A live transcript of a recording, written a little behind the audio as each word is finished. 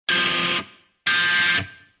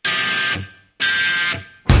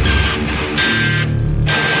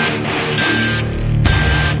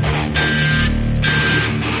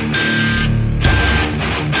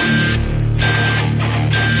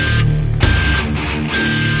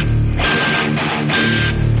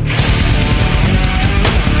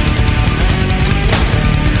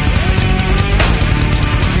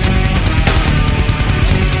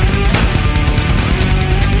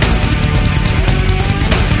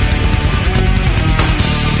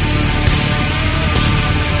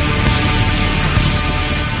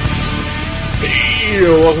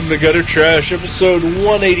to Gutter Trash, episode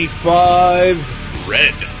 185,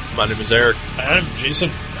 Red. My name is Eric. I'm Jason.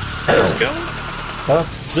 How's it going?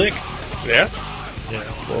 Sick. Yeah? Yeah.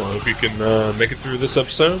 Well, I hope you can make it through this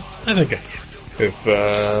episode. I think I can. If,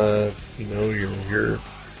 your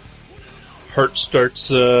heart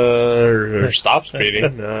starts, or stops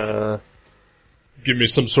beating, give me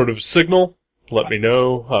some sort of signal. Let me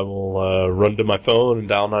know. I will, run to my phone and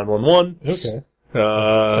dial 911. Okay.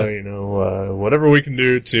 Whatever we can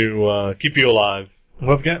do to, keep you alive.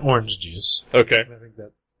 Well, I've got orange juice. Okay. I think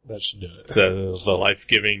that should do it. The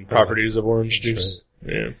life-giving properties of orange That's juice.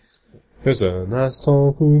 Right. Yeah. There's a nice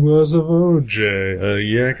tall cool glass of OJ, a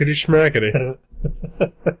yakety schmackety.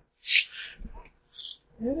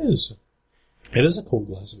 It is. It is a cold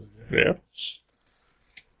glass of OJ. Yeah.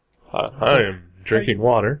 I am drinking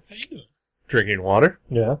water. How you doing? Drinking water.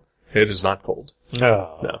 Yeah. It is not cold.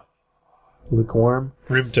 No. No. Lukewarm.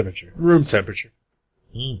 Room temperature. Room temperature.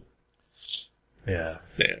 Mm. Yeah.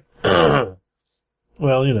 Yeah.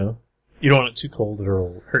 Well, you don't want it too cold or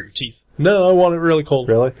it'll hurt your teeth. No, I want it really cold.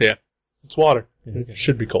 Really? Yeah. It's water. Yeah, okay. It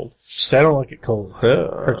should be cold. See, I don't like it cold.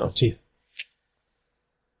 Hurts my teeth.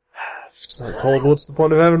 If it's not cold, what's the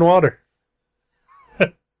point of having water?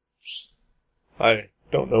 I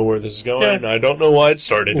don't know where this is going. Yeah. I don't know why it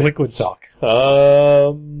started. Liquid talk.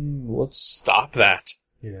 Let's stop that.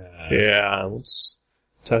 Yeah. Yeah, let's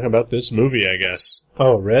talk about this movie, I guess.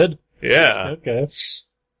 Oh, red? Yeah. Okay.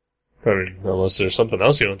 I mean, unless there's something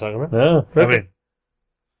else you want to talk about. No. Okay.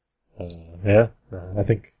 Yeah. I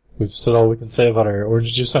think we've said all we can say about our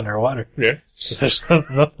orange juice and our water. Yeah. There's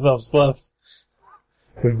nothing else left.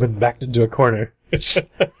 We've been backed into a corner. We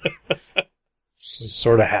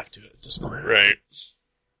sort of have to at this point. Right.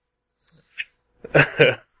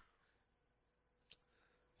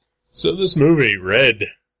 So this movie, Red.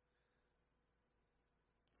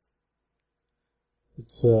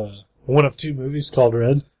 It's one of two movies called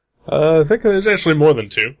Red. I think there's actually more than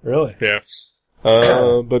two. Really? Yeah.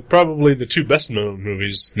 But probably the two best known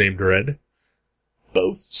movies named Red.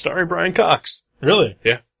 Both starring Brian Cox. Really?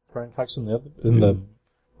 Yeah. Brian Cox in the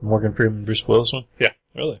Morgan Freeman, Bruce Willis one? Yeah.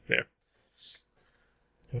 Really? Yeah.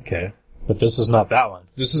 Okay. But this is not that one.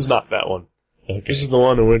 This is not that one. Okay. This is the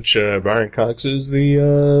one in which Brian Cox is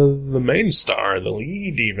the main star, the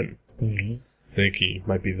lead even. Mm-hmm. I think he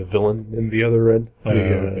might be the villain in the other Red.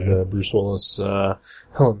 The Bruce Willis,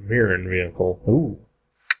 Helen Mirren vehicle. Ooh.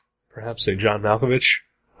 Perhaps a John Malkovich.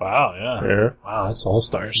 Wow, yeah. Yeah. Wow, that's all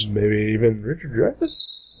stars. Maybe even Richard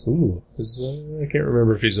Dreyfuss. Ooh. I can't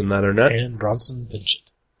remember if he's in that or not. And Bronson Pinchot.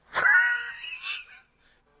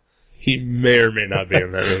 He may or may not be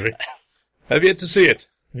in that movie. I've yet to see it.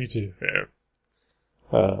 Me too. Yeah.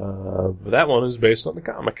 But that one is based on the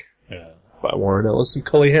comic Yeah. by Warren Ellis and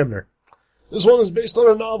Cully Hamner. This one is based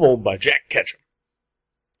on a novel by Jack Ketchum.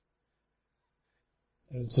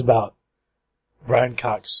 And it's about Brian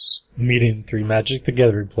Cox meeting three Magic the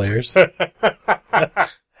Gathering players in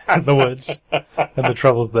the woods and the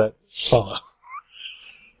troubles that follow.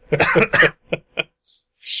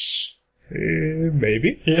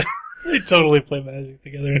 Maybe. Yeah. They totally play Magic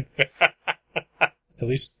together. At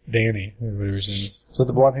least Danny, or whatever his name is. Is that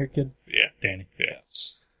the blonde-haired kid? Yeah. Danny. Yeah.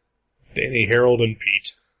 Danny, Harold, and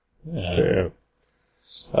Pete. Yeah.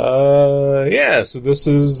 Yeah, so this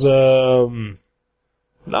is,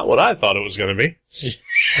 not what I thought it was gonna be.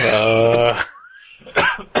 I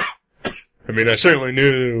mean, I certainly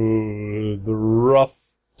knew the rough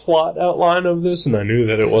plot outline of this, and I knew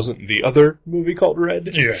that it wasn't the other movie called Red.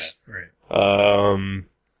 Yeah, right.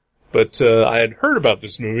 But I had heard about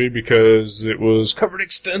this movie because it was covered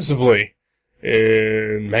extensively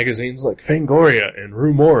in magazines like Fangoria and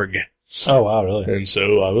Rue Morgue. Oh, wow, really? And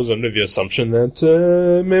so I was under the assumption that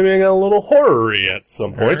maybe I got a little horror-y at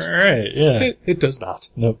some point. Alright, yeah. It does not.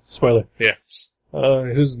 Nope, spoiler. Yeah.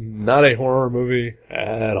 It is not a horror movie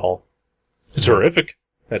at all. It's horrific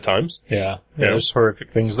at times. Yeah. Yeah. There's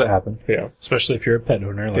horrific things that happen. Yeah. Especially if you're a pet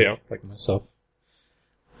owner, like myself.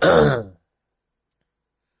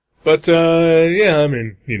 But, yeah, I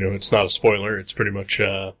mean, it's not a spoiler. It's pretty much,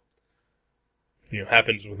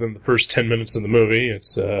 happens within the first 10 minutes of the movie.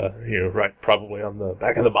 It's, right, probably on the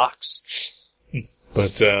back of the box.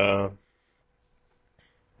 But, I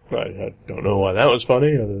don't know why that was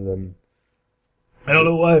funny, other than... I don't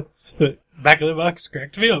know why the back of the box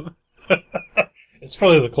cracked me up. It's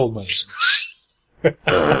probably the cold medicine.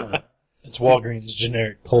 It's Walgreens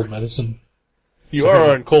generic cold medicine. You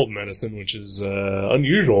are on cold medicine, which is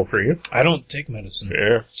unusual for you. I don't take medicine.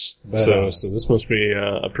 Yeah. But, So this must be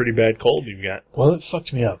a pretty bad cold you've got. Well, it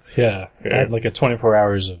fucked me up. Yeah. Yeah. I had like a 24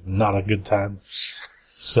 hours of not a good time.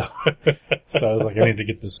 So I was like, I need to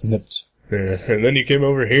get this nipped. Yeah. And then you came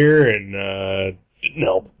over here and didn't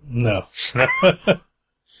help. No.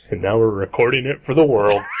 And now we're recording it for the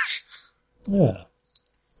world. Yeah.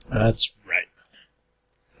 That's right.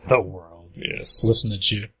 The world. Yes. Listen at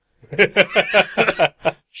you.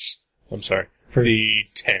 I'm sorry. For the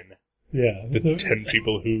 10. Yeah. The 10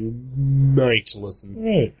 people who might listen.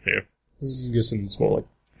 Right. Yeah. I'm guessing it's more like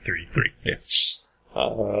 3. Yeah.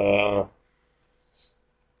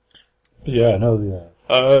 Yeah, no,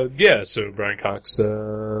 Yeah, so Brian Cox,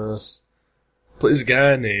 plays a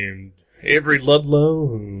guy named Avery Ludlow,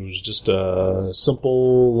 who's just a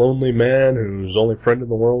simple, lonely man whose only friend in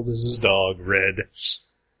the world is his dog, Red.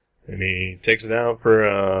 And he takes it out for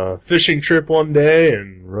a fishing trip one day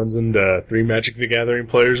and runs into 3 Magic the Gathering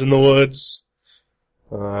players in the woods.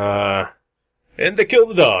 And they kill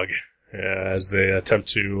the dog as they attempt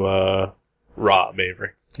to rob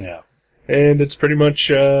Avery. Yeah. And it's pretty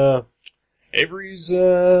much Avery's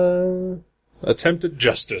attempt at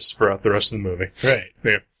justice throughout the rest of the movie. Right.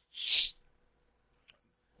 Yeah.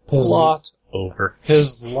 Plot over.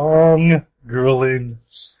 His long, grueling,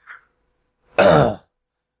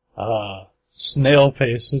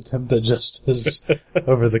 snail-paced attempt at justice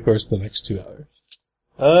over the course of the next 2 hours.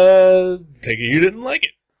 Take it you didn't like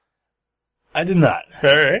it. I did not.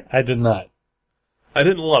 Alright. I did not. I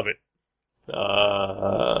didn't love it.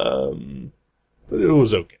 But it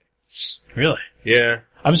was okay. Really? Yeah.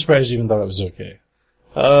 I'm surprised you even thought it was okay.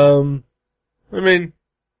 I mean,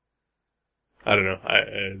 I don't know.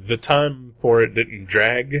 The time for it didn't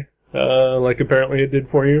drag, like apparently it did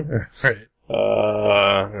for you. Right.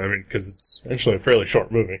 I mean, because it's actually a fairly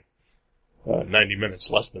short movie. 90 minutes,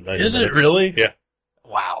 less than 90 minutes. Is it really? Yeah.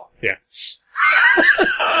 Wow. Yeah.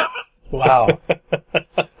 Wow.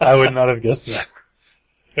 I would not have guessed that.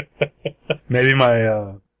 Maybe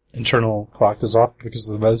my internal clock is off because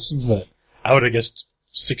of the medicine, but I would have guessed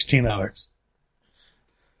 16 hours.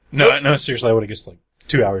 No, seriously, I would have guessed like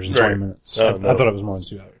 2 hours and 20 minutes. Oh, I thought it was more than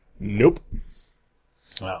 2 hours. Nope.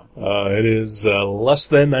 Wow. It is less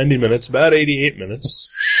than 90 minutes, about 88 minutes.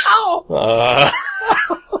 Ow!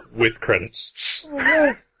 With credits.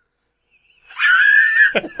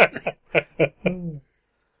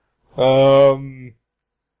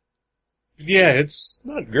 Yeah, it's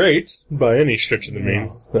not great by any stretch of the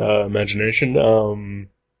imagination.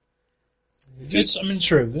 It's a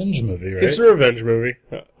revenge movie, right? It's a revenge movie.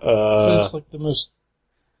 But it's like the most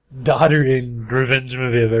doddering revenge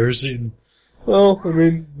movie I've ever seen. Well, I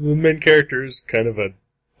mean, the main character is kind of a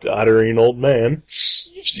doddering old man.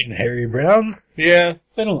 You've seen Harry Brown. Yeah.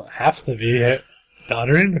 They don't have to be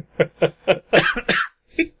doddering.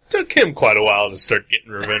 It took him quite a while to start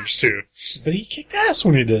getting revenge, too. But he kicked ass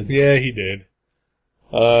when he did. Yeah, he did.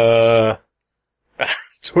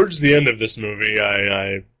 Towards the end of this movie,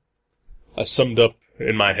 I summed up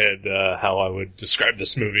in my head how I would describe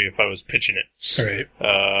this movie if I was pitching it. Right.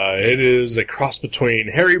 It is a cross between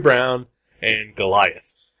Harry Brown and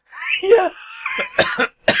Goliath. Yeah.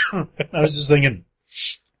 I was just thinking.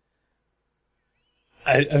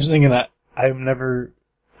 I was thinking that I'm never.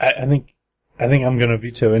 I think I'm gonna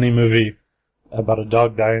veto any movie about a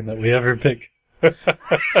dog dying that we ever pick for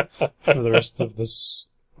the rest of this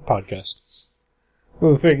podcast.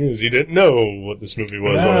 Well, the thing is, you didn't know what this movie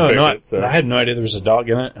was when I picked it. So. I had no idea there was a dog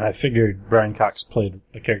in it, and I figured Brian Cox played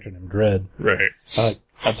a character named Red. Right.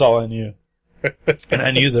 That's all I knew. And I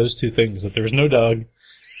knew those two things, that there was no dog,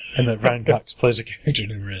 and that Brian Cox plays a character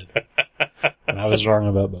named Red. And I was wrong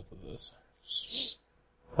about both of those.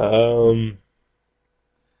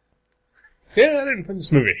 Yeah, I didn't find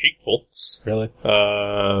this movie hateful. Really?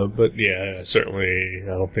 But yeah, certainly, I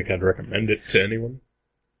don't think I'd recommend it to anyone.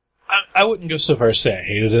 I wouldn't go so far as to say I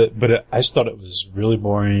hated it, but I just thought it was really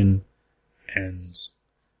boring and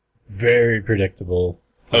very predictable.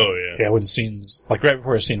 Oh, yeah. Yeah, when scenes, like right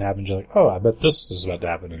before a scene happens, you're like, oh, I bet this is about to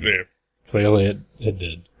happen. And Yeah. clearly it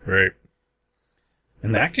did. Right.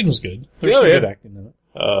 And the acting was good. There's Oh, some yeah. good acting in it.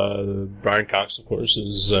 Brian Cox, of course,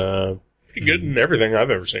 is pretty good in everything I've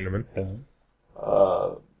ever seen him in. Yeah.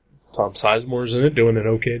 Tom Sizemore's in it, doing an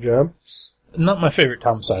okay job. Not my favorite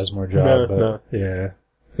Tom Sizemore job, No, but no. yeah.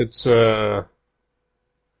 It's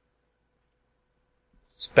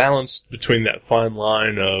balanced between that fine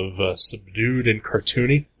line of subdued and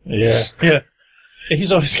cartoony. Yeah. Yeah.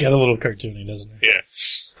 He's always got a little cartoony, doesn't he? Yeah.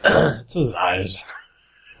 It's his eyes.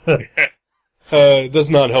 It does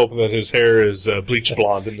not help that his hair is bleach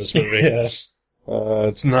blonde in this movie. Yeah.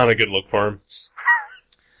 It's not a good look for him.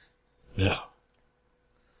 Yeah.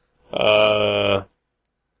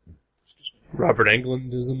 Robert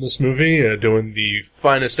Englund is in this movie, doing the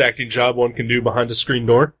finest acting job one can do behind a screen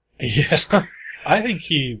door. Yeah. I think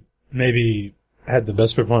he maybe had the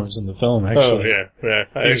best performance in the film, actually. Oh, yeah.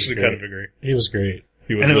 I He was actually great. kind of agree. He was great.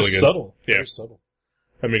 He was And it really was good. subtle. Yeah. Very subtle.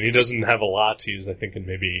 I mean, he doesn't have a lot. He's, I think, in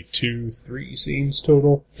maybe 2-3 scenes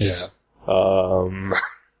total. Yeah.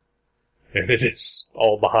 And it is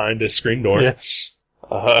all behind a screen door. Yeah.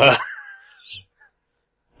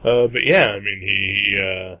 But yeah, I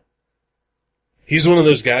mean, he's one of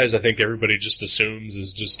those guys I think everybody just assumes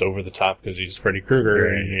is just over the top because he's Freddy Krueger,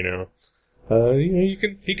 Right.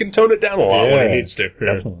 and he can tone it down a lot when he needs to.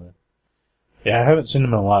 Definitely. Yeah, I haven't seen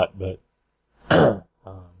him in a lot, but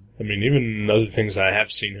I mean, even other things I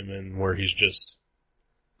have seen him in where he's just,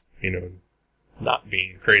 not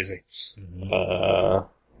being crazy. mhm.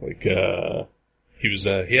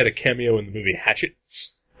 He had a cameo in the movie Hatchet.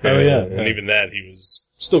 Oh, yeah. And even that, he was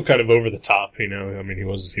still kind of over the top, I mean, he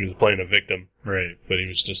was playing a victim, right. but he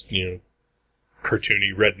was just,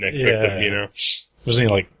 cartoony redneck Yeah. victim, Wasn't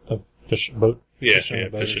he like a boat? Yeah, Fishing on a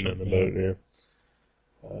boat or fishing on the something,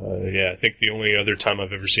 boat, yeah. I think the only other time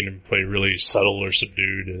I've ever seen him play really subtle or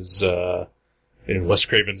subdued is, in Wes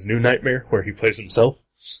Craven's New Nightmare, where he plays himself.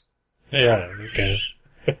 Yeah, okay.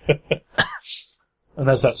 And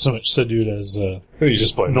that's not so much subdued as, He's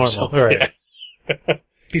just playing normal. himself. Right. Yeah.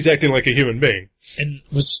 He's acting like a human being. And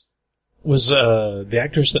was the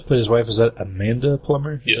actress that played his wife, is that Amanda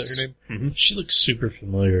Plummer? Is that her name? Mm-hmm. She looks super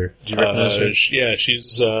familiar. Do you recognize her? Yeah,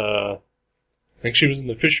 she's, I think she was in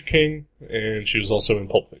The Fisher King, and she was also in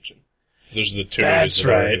Pulp Fiction. Those are the two movies That's that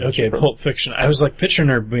I right. remember Okay, from. Pulp Fiction. I was like picturing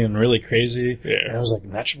her being really crazy. And I Yeah. was like,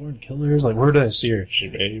 Natural Born Killers? Like, where did I see her? She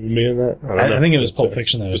may even be in that. I don't know. I think it was But, Pulp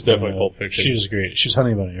Fiction that It was thinking definitely of. Pulp Fiction. She was great. She was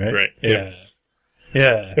Honey Bunny, right? Right. Yeah.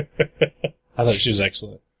 Yeah. I thought she was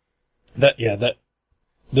excellent.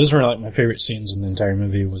 Those were like my favorite scenes in the entire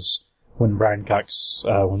movie was when Brian Cox,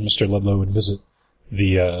 when Mr. Ludlow would visit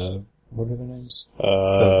the, what are their names?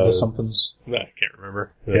 The somethings. I can't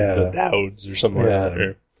remember. Yeah. The Dowds or something Yeah. like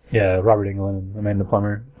that. Yeah, Robert Englund and Amanda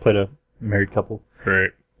Plummer played a married couple. Yeah.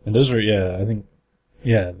 Right. And those were,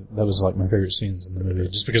 that was like my favorite scenes in the movie,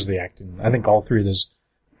 just because of the acting. I think all three of those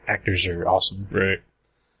actors are awesome. Right.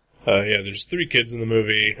 There's 3 kids in the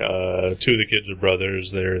movie. 2 of the kids are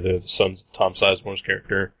brothers. They're the sons of Tom Sizemore's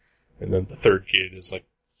character. And then the third kid is like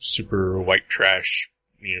super white trash,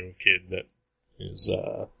 kid that his,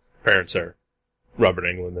 parents are Robert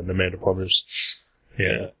Englund and Amanda Plummer's.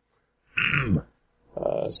 Yeah.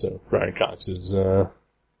 So Brian Cox is,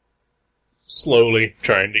 slowly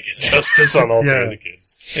trying to get justice on all 3 of the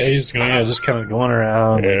kids. Yeah, he's just kind of going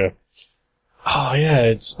around. Yeah. Oh yeah,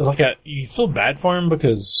 it's like you feel bad for him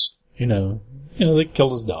because, they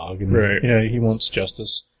killed his dog and, Right. He wants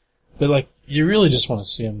justice. But like, you really just want to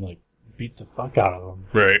see him like beat the fuck out of him.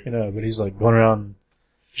 Right. But he's like going around.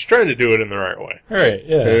 He's trying to do it in the right way. Alright,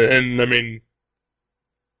 yeah. And I mean,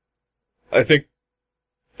 I think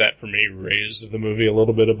that for me raised the movie a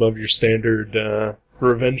little bit above your standard,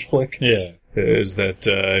 revenge flick. Yeah. Is that,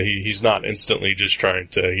 he's not instantly just trying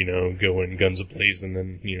to, go in guns a-blazing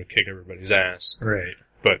and, kick everybody's ass. Right.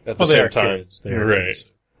 But at the Well, they same are time, kids. They are right. kids.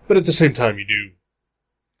 But at the same time, you do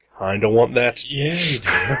kind of want that. Yeah, you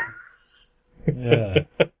do.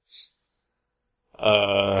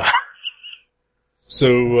 Yeah.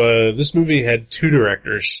 So, this movie had 2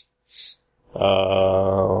 directors.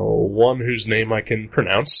 One whose name I can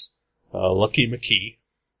pronounce, Lucky McKee,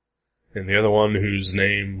 and the other one whose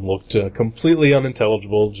name looked completely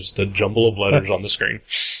unintelligible, just a jumble of letters on the screen.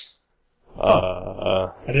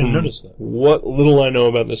 I didn't notice that. What little I know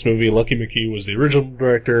about this movie, Lucky McKee was the original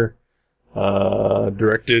director,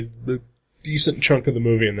 directed a decent chunk of the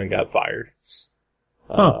movie and then got fired.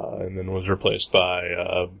 And then was replaced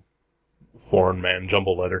by foreign man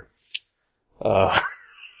jumble letter. I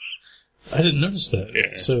didn't notice that.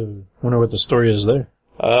 Yeah. So, wonder what the story is there.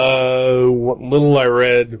 What little I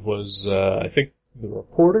read was, I think the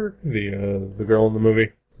reporter, the girl in the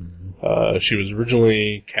movie, she was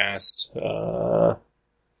originally cast, to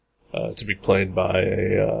be played by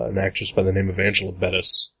an actress by the name of Angela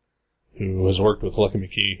Bettis, who has worked with Lucky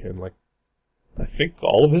McKee in I think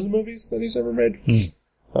all of his movies that he's ever made. In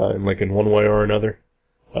one way or another.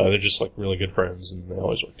 They're just really good friends and they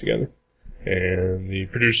always work together. And the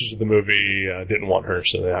producers of the movie, didn't want her,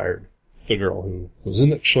 so they hired the girl who was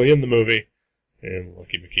actually in the movie, and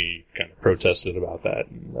Lucky McKee kind of protested about that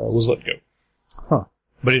and was let go. Huh.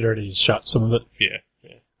 But he'd already shot some of it.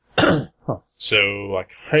 Yeah. Huh. So I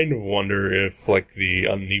kind of wonder if the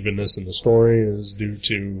unevenness in the story is due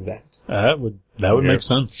to that. That would make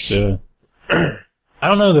sense. Yeah. I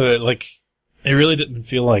don't know though, it really didn't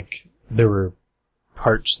feel like there were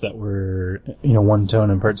parts that were, one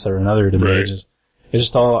tone and parts that were another to me. Right. It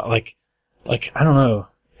just all, I don't know.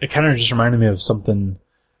 It kind of just reminded me of something,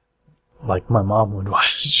 like my mom would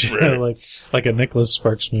watch, Right. like a Nicholas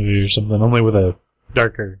Sparks movie or something, only with a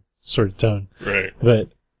darker sort of tone. Right. But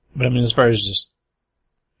I mean, as far as just,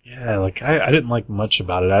 yeah, like, I didn't like much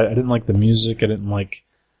about it. I didn't like the music. I didn't like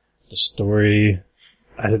the story.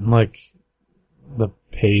 I didn't like the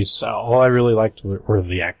pace. All I really liked were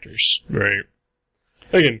the actors. Right.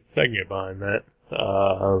 I can get behind that.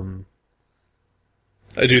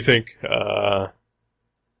 I do think,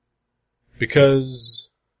 because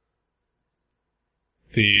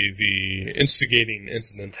the instigating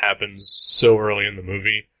incident happens so early in the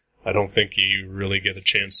movie, I don't think you really get a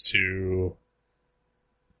chance to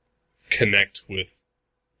connect with,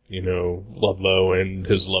 Ludlow and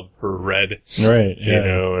his love for Red. Right,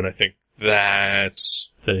 yeah. And I think that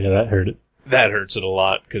hurt it. That hurts it a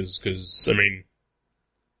lot, because, I mean,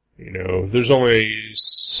 there's only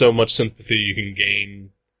so much sympathy you can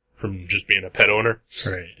gain from just being a pet owner.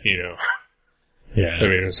 Right. Yeah. I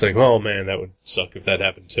mean, it's like, oh man, that would suck if that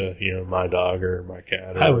happened to, my dog or my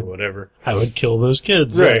cat or whatever. I would kill those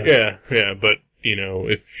kids. Right, yeah. But,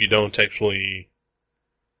 if you don't actually,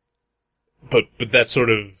 but that sort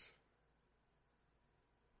of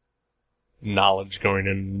knowledge going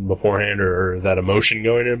in beforehand, or that emotion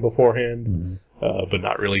going in beforehand, but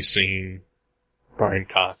not really seeing Brian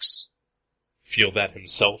Cox feel that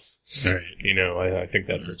himself. Right. I think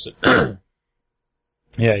that hurts it.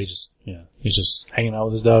 Yeah, he's just hanging out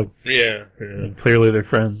with his dog. Yeah. And clearly they're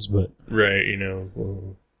friends, but... Right,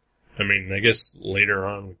 well, I mean, I guess later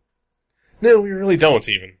on... No, we really don't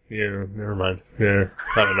even. Yeah, never mind. Yeah,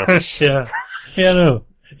 I don't know. Yeah, no.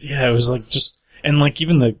 Yeah, it was like just... And like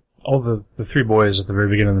even all the three boys at the very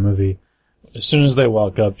beginning of the movie, as soon as they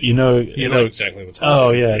walk up, you know exactly what's happening. Oh,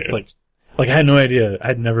 yeah, it's like I had no idea.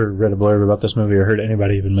 I'd never read a blurb about this movie or heard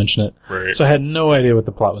anybody even mention it. Right. So I had no idea what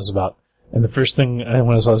the plot was about. And the first thing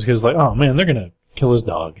when I saw this kid was like, oh man, they're gonna kill his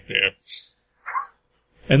dog. Yeah.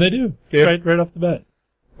 And they do. Yeah. Right off the bat.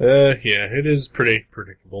 Yeah, it is pretty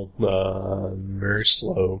predictable. Very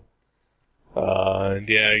slow. And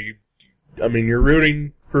yeah, you're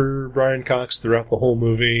rooting for Brian Cox throughout the whole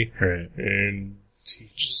movie. Right. And he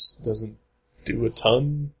just doesn't do a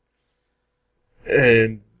ton.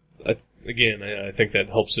 And I think that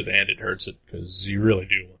helps it and it hurts it, because you really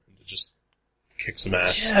do want him to just kick some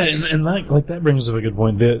ass. Yeah, and that brings up a good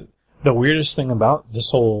point. The weirdest thing about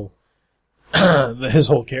this whole his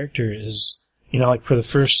whole character is, for the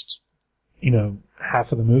first,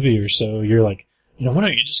 half of the movie or so, you're like, why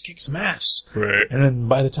don't you just kick some ass? Right. And then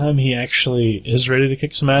by the time he actually is ready to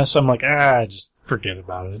kick some ass, I'm like, just forget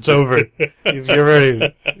about it. It's over. You're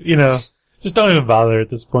already, just don't even bother at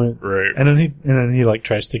this point. Right. And then he like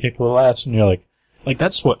tries to kick a little ass, and you're like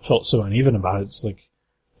that's what felt so uneven about it. It's like,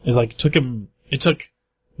 it took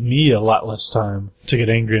me a lot less time to get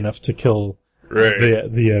angry enough to kill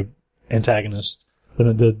the antagonist than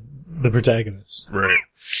it did the protagonist. Right.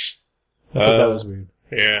 I thought that was weird.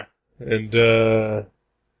 Yeah. And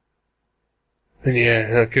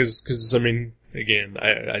yeah, because I mean, again,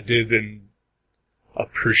 I did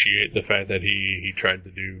appreciate the fact that he tried to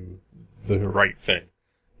do the right thing,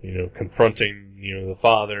 confronting the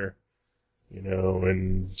father,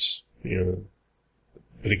 and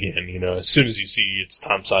but again, as soon as you see it's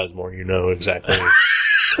Tom Sizemore, you know exactly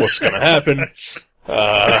what's going to happen.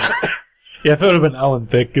 Yeah, if it would have been Alan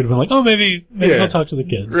Thicke, it would have been like, oh, maybe he'll talk to the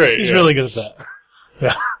kids. Right, He's really good at that.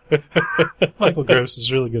 Yeah. Michael Gross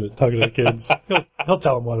is really good at talking to the kids. He'll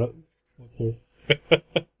tell them what to.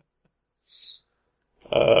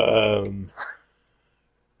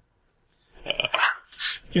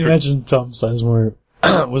 Can you imagine Tom Sizemore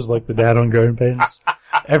was like the dad on Growing Pains?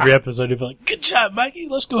 Every episode he'd be like, good job, Mikey,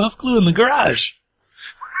 let's go have glue in the garage.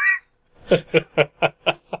 Maybe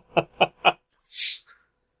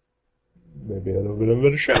that would have been a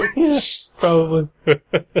better show. Yeah, probably.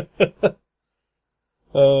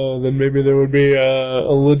 Then maybe there would be a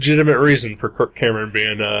legitimate reason for Kirk Cameron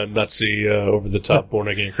being a nutsy, over-the-top,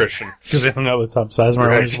 born-again Christian. Because he hung out with Tom Sizemore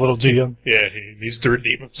when he was a little too young. Yeah, he needs to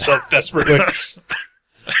redeem himself desperately.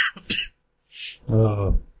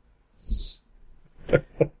 Oh.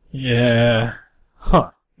 Yeah.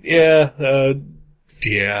 Huh. Yeah, I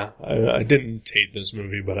didn't hate this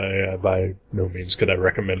movie, but I by no means could I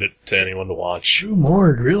recommend it to anyone to watch. Rue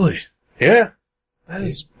Morgue, really? Yeah.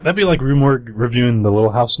 That'd be like Rue Morgue reviewing the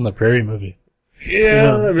Little House on the Prairie movie.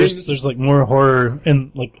 Yeah, I mean, there's like more horror,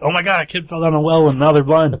 and like, oh my god, a kid fell down a well and now they're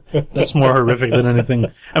blind. That's more horrific than anything.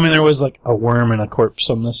 I mean, there was like a worm and a corpse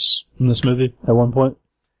in this movie at one point.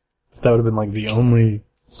 That would have been like the only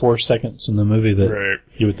 4 seconds in the movie that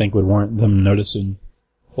you would think would warrant them noticing.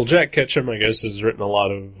 Well, Jack Ketchum, I guess, has written a lot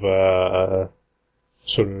of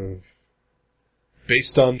sort of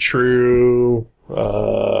based on true,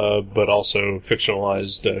 but also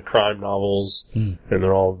fictionalized crime novels, and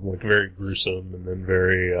they're all like very gruesome, and then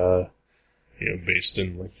very based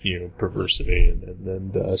in like perversity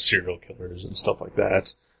and serial killers and stuff like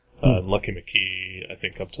that. Lucky McKee, I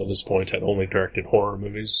think up till this point, had only directed horror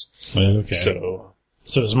movies. Okay. So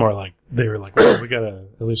it was more like they were like, well, we gotta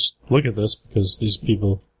at least look at this because these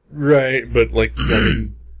people. Right, but like I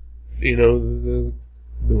mean, the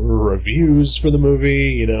reviews for the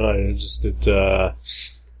movie, they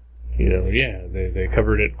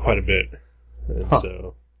covered it quite a bit, and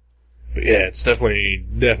so. But yeah, it's definitely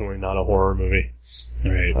not a horror movie.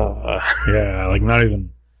 Right. Yeah, like not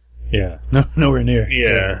even. Yeah, nowhere near.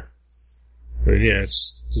 Yeah. But yeah,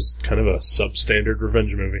 it's just kind of a substandard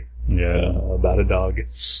revenge movie. Yeah. About a dog.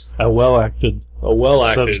 A well-acted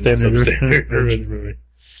substandard revenge movie.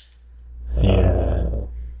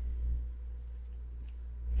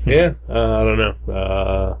 Yeah. I don't know.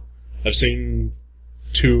 I've seen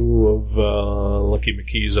 2 of Lucky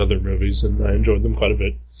McKee's other movies, and I enjoyed them quite a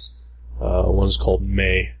bit. One's called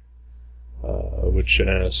May, which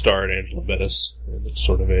starred Angela Bettis, and it's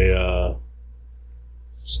sort of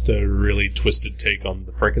just a really twisted take on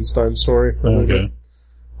the Frankenstein story. Okay.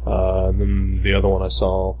 And then the other one I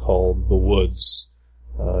saw called The Woods,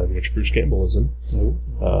 in which Bruce Campbell is in.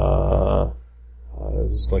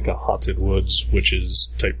 It's like a haunted woods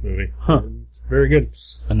witches type movie. Huh. Very good.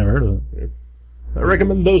 I never heard of it. Yeah. I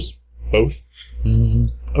recommend those both. Mm-hmm.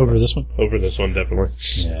 Over this one? Over this one, definitely.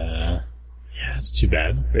 Yeah. Yeah, it's too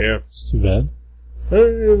bad. Yeah. It's too bad.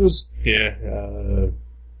 It was,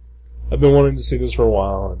 I've been wanting to see this for a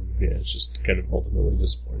while, and yeah, it's just kind of ultimately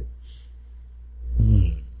disappointing.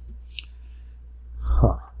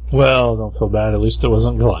 Huh. Well, don't feel bad. At least it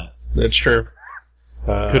wasn't Goliath. That's true.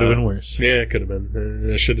 Could have been worse. Yeah, it could have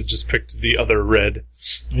been. I should have just picked the other red.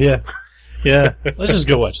 Yeah. Yeah. Let's just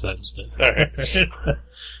go watch that instead. Alright.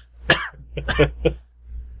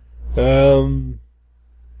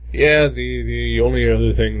 Yeah, the only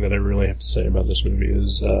other thing that I really have to say about this movie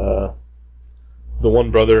is, the one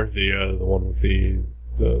brother, the one with the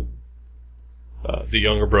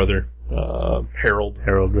younger brother, Harold,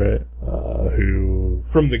 right. who,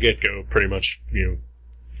 from the get-go, pretty much,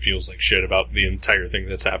 feels like shit about the entire thing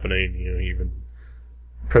that's happening, he even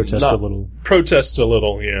protests a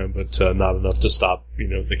little, yeah, but not enough to stop,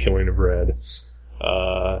 the killing of Red.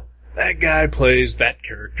 That guy plays that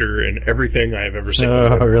character in everything I have ever seen.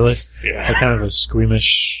 Oh, really? Yeah. Like kind of a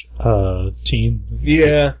squeamish teen.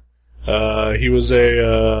 Yeah. He was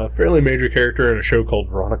a fairly major character in a show called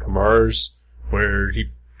Veronica Mars, where he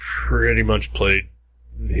pretty much played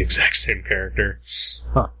the exact same character.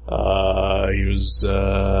 Huh. He was,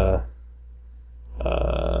 I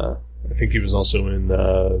think he was also in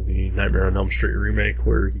the Nightmare on Elm Street remake,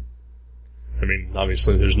 where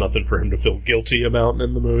obviously there's nothing for him to feel guilty about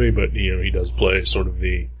in the movie, but, he does play sort of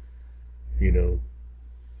the,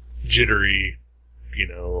 jittery,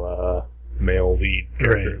 male lead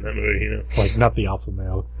character in that movie, Like, not the alpha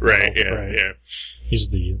male. Right, male, yeah, right. yeah. He's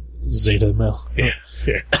the zeta male. Yeah,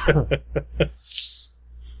 yeah.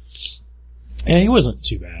 Yeah, he wasn't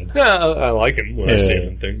too bad. Yeah, I like him when I see him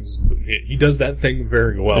in things. But he does that thing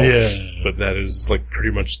very well. Yeah. But that is, like,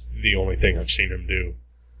 pretty much the only thing I've seen him do.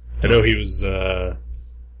 I know he was,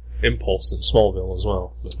 Impulse in Smallville as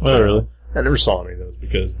well. But, really? I never saw any of those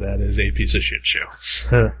because that is a piece of shit show.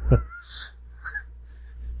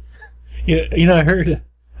 Yeah,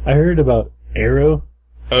 I heard about Arrow.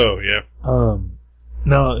 Oh, yeah.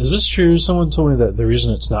 Now, is this true? Someone told me that the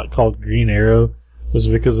reason it's not called Green Arrow was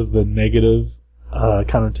because of the negative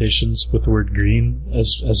connotations with the word green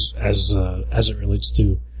as it relates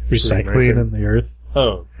to recycling in the earth.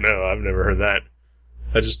 Oh, no, I've never heard that.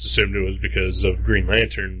 I just assumed it was because of Green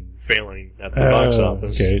Lantern failing at the box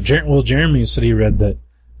office. Okay. Jeremy said he read that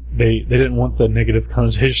they didn't want the negative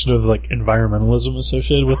connotation of like environmentalism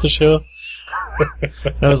associated with the show.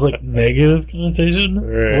 I was like, negative connotation?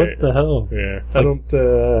 Right. What the hell? Yeah.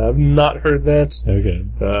 I've not heard that. Okay.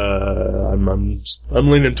 I'm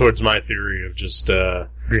leaning towards my theory of just,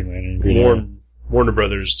 Green Lantern. Warner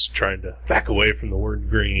Brothers trying to back away from the word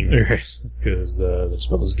green. Because, that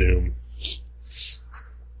spells doom.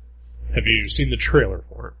 Have you seen the trailer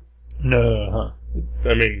for it? No.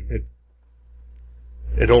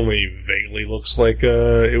 It only vaguely looks like,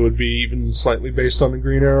 it would be even slightly based on the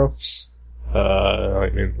Green Arrow.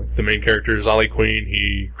 Like the main character is Ollie Queen.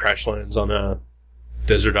 He crash lands on a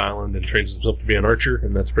desert island and trains himself to be an archer,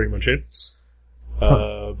 and that's pretty much it.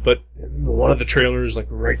 But in one of the trailers, like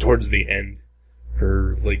right towards the end,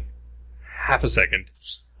 for like half a second,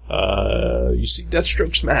 you see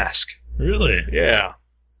Deathstroke's mask. Really? Yeah.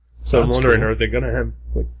 So I'm That's wondering, cool. are they going to have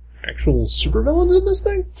like actual supervillains in this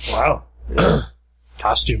thing? Wow.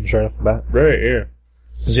 Costumes right off the bat. Right, yeah.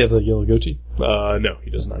 Does he have the yellow goatee? No, he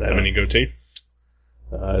does not have any goatee.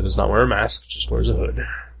 Does not wear a mask, just wears a hood.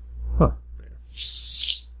 Huh.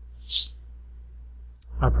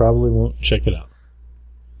 I probably won't check it out.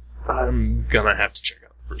 I'm gonna have to check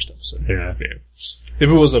out the first episode. Yeah. If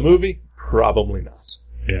it was a movie, probably not.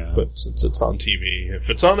 Yeah. But since it's on TV, if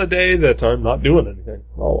it's on a day that I'm not doing anything,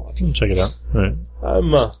 I'll watch it. Check it out. Right.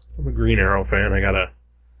 I'm a Green Arrow fan. I gotta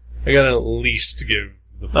at least give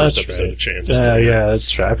the first That's episode right. a chance. Yeah,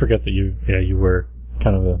 that's right. I forgot that you were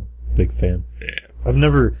kind of a big fan. Yeah.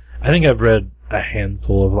 I think I've read a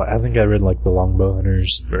handful of, I think I read like The Longbow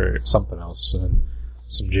Hunters, Right. something else, and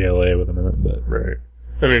some JLA with them in it, but. Right.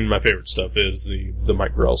 I mean, my favorite stuff is the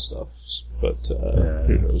Mike Grell stuff, but Yeah.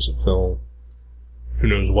 who knows if they'll... Who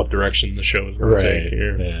knows what direction the show is going to take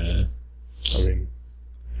here. Yeah. I mean,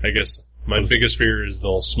 I guess my biggest fear is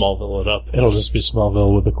they'll Smallville it up. It'll just be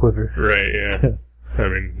Smallville with a quiver. Right, yeah. I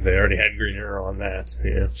mean, they already had Green Arrow on that,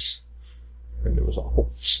 yeah. And it was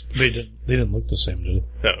awful. They didn't look the same, did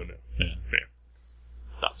No, no. they? Yeah.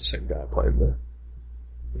 Not the same guy playing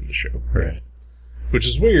in the show. Right. Which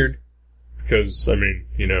is weird, because, I mean,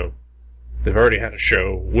 they've already had a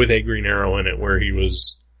show with a Green Arrow in it where he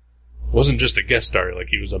wasn't just a guest star, like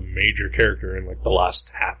he was a major character in like the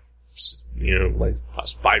last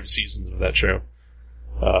last 5 seasons of that show.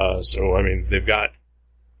 So I mean, they've got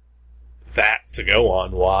that to go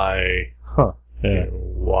on. Why? Huh. Yeah.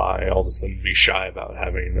 Why all of a sudden be shy about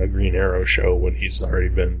having a Green Arrow show when he's already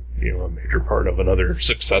been, a major part of another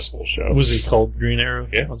successful show? Was he called Green Arrow?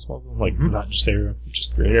 Yeah. On Smallville? Like, Mhm. not just Arrow?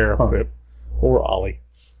 Just Green Arrow. Huh. Yep. Or Ollie.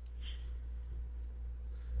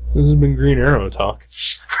 This has been Green Arrow talk.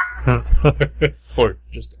 Or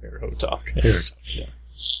just Arrow talk. Arrow Talk, yeah.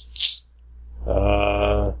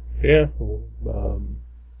 Yeah.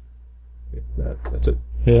 That's it,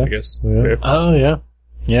 Yeah. I guess. Yeah. Yeah. Oh, yeah.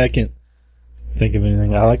 Yeah, I can't think of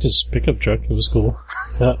anything. I liked his pickup truck. It was cool.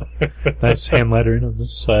 Nice hand lettering on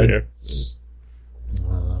this side. Yeah.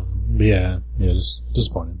 But yeah, just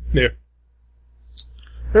disappointing. Yeah.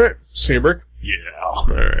 Alright. See you, Brick? Yeah.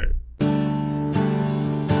 Alright.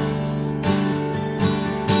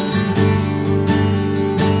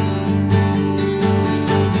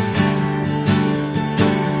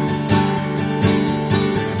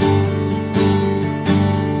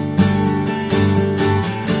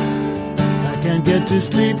 Get to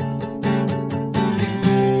sleep.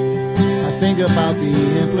 I think about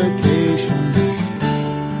the implication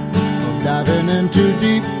of diving in too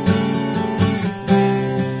deep,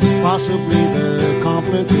 possibly the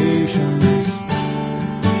complications,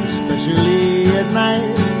 especially at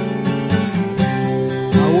night.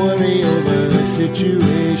 I worry over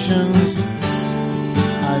situations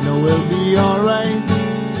I know we'll be alright.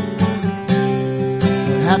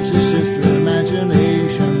 Perhaps it's just her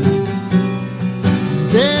imagination.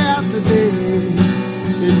 Day after day,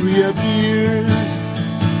 it reappears.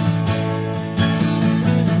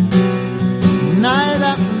 Night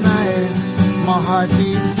after night, my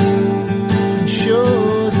heartbeat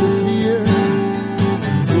shows the fear.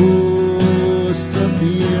 Ghosts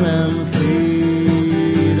appear and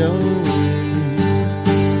fade away.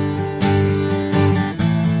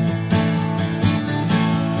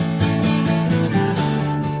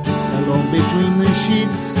 Alone between the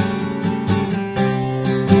sheets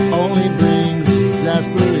only brings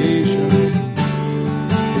exasperation.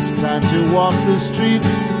 It's time to walk the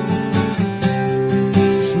streets,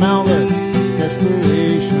 smell the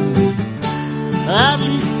desperation. At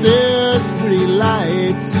least there's pretty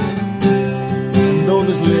lights, and though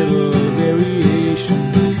there's little variation,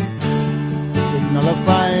 it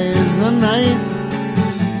nullifies the night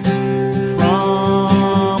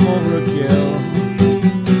from overkill.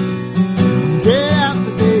 Day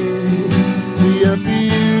after day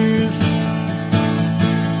reappears.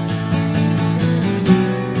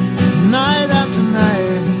 Night after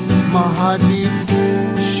night, my heartbeat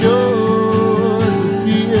shows the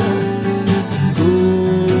fear.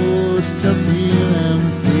 Ghosts appear and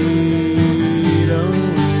fade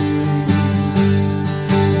away.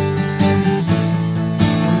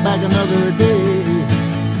 I'm back another day.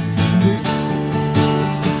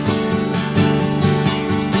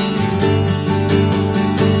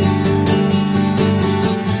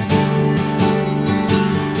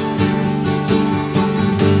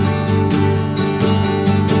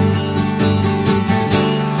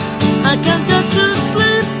 I can't get to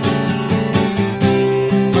sleep.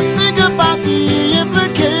 I think about the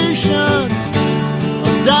implications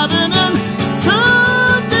of diving in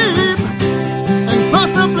too deep, and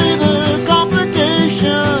possibly the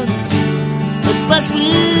complications, especially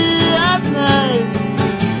at night.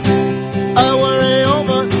 I worry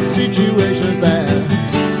over situations that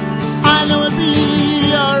I know it'll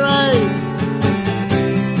be alright.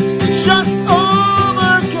 It's just overkill.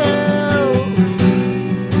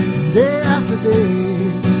 Day after day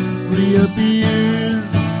reappears.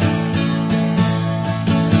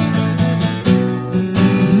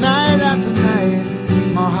 Night after night,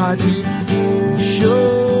 my heartbeat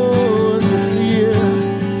shows the fear.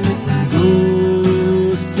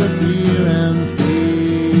 Ghosts appear and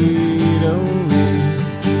fade away.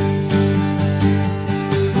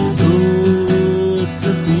 Ghosts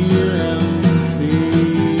appear and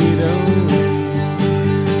fade away.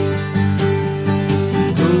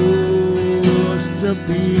 Ghosts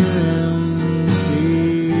appear and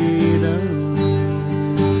fade away.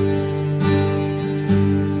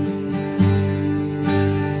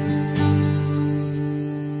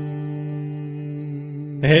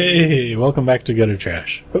 Hey, welcome back to Gutter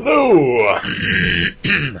Trash. Hello!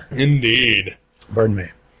 Indeed. Pardon me.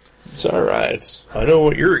 It's alright. I know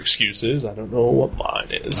what your excuse is. I don't know what mine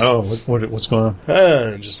is. Oh, what's going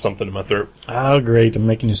on? Just something in my throat. Oh, great. I'm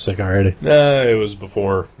making you sick already. It was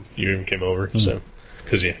before you even came over, so.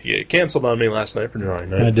 Because you canceled on me last night for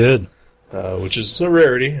drawing night. I did. Which is a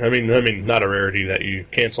rarity. I mean, not a rarity that you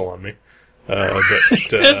cancel on me. But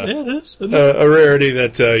It is. a rarity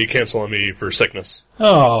that you cancel on me for sickness.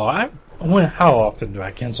 Oh, how often do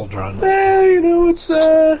I cancel drawing? It's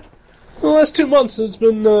the last 2 months. It's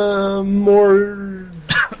been more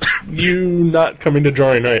you not coming to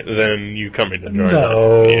drawing night than you coming to drawing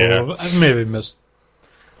No, night. Yeah. I've maybe missed.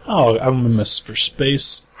 Oh, I missed for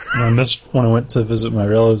space. I missed when I went to visit my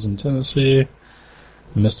relatives in Tennessee.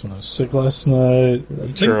 I missed when I was sick last night.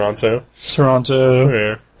 Toronto. Toronto.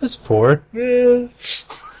 Yeah. That's 4. Yeah.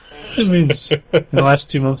 It means in the last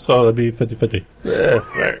 2 months, so it'll be 50-50. Yeah.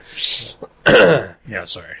 Right. Yeah,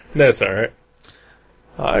 sorry. That's all right.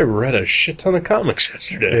 I read a shit ton of comics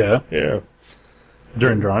yesterday. Yeah? Yeah.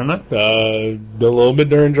 During drawing night? A little bit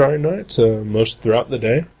during drawing night, most throughout the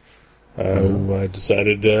day. I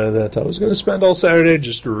decided that I was going to spend all Saturday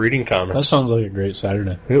just reading comics. That sounds like a great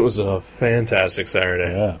Saturday. It was a fantastic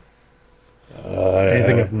Saturday. Yeah.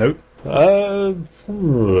 Anything of note? Trying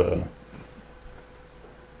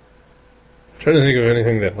to think of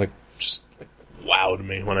anything that just wowed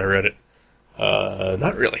me when I read it.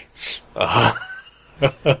 Not really.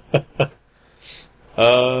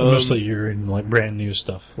 Mostly you're in brand new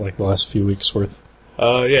stuff, like the last few weeks worth.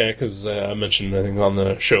 Yeah, because I mentioned, I think, on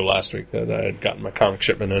the show last week that I had gotten my comic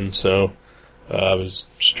shipment in, so I was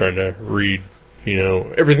just trying to read,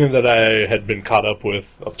 everything that I had been caught up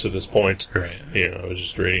with up to this point. Right. I was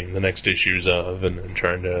just reading the next issues of, and then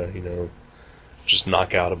trying to, just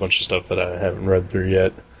knock out a bunch of stuff that I haven't read through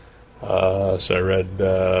yet. So I read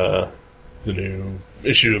the new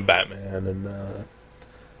issue of Batman and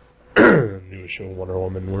the new issue of Wonder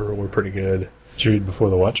Woman were pretty good. Did you read Before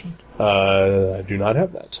the Watchmen? I do not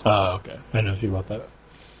have that. Oh, okay. I know if you bought that.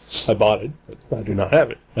 I bought it, but I do not have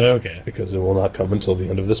it. Okay. Because it will not come until the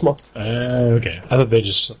end of this month. Okay. I thought they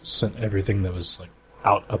just sent everything that was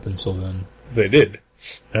out up until then. They did.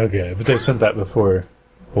 Okay, but they sent that before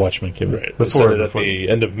Watchmen came out. Right. They sent it at the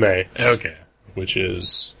end of May. Okay. Which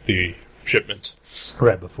is the shipment.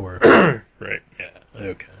 Right before. Right. Yeah.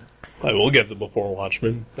 Okay. I will get the Before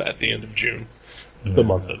Watchmen at the end of June. The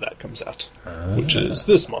month that comes out. Which is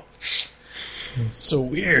this month. It's so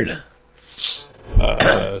weird.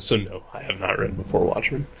 So no, I have not read Before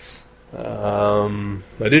Watchmen.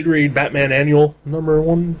 I did read Batman Annual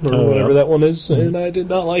 #1, or whatever that one is, and I did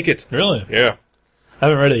not like it. Really? Yeah. I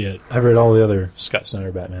haven't read it yet. I've read all the other Scott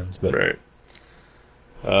Snyder Batmans, but Right.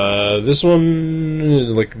 This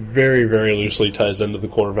one, very, very loosely ties into the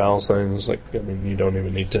Court of Owls things. You don't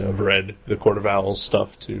even need to have read the Court of Owls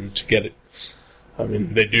stuff to get it.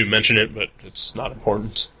 They do mention it, but it's not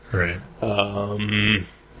important. right.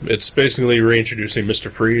 It's basically reintroducing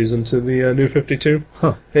Mr. Freeze into the New 52.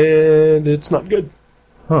 Huh. And it's not good.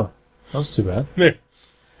 Huh. That's too bad. Yeah.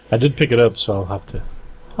 I did pick it up, so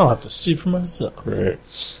I'll have to see for myself. Right.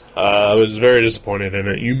 I was very disappointed in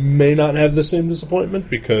it. You may not have the same disappointment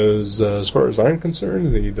because, as far as I'm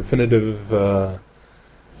concerned, the definitive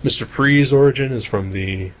Mr. Freeze origin is from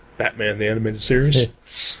the Batman the Animated Series.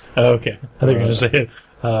 Okay. I think you're going to say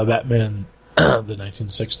Batman, the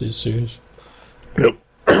 1960s series. Nope.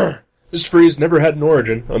 Mr. Freeze never had an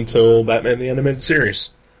origin until Batman the Animated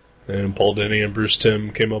Series. And Paul Dini and Bruce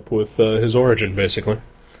Timm came up with his origin, basically.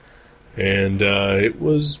 And it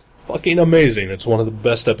was fucking amazing. It's one of the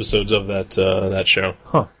best episodes of that show.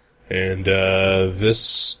 Huh. And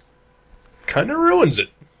this kind of ruins it.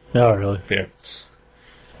 Oh, really? Yeah.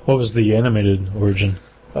 What was the animated origin?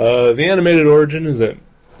 The animated origin is that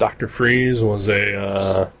Dr. Freeze was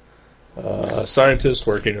a scientist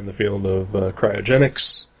working in the field of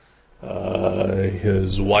cryogenics.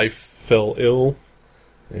 His wife fell ill,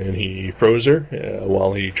 and he froze her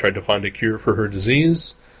while he tried to find a cure for her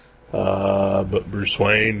disease. But Bruce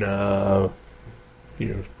Wayne, put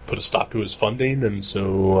a stop to his funding, and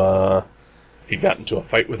so he got into a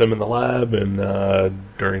fight with him in the lab, and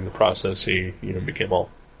during the process, he became all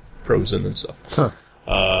frozen and stuff. Huh.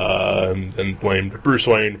 And blamed Bruce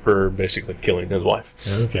Wayne for basically killing his wife.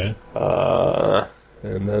 Okay.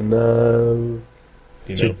 And then, So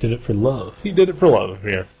he did it for love. he did it for love,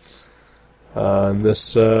 yeah. And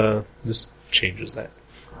this changes that.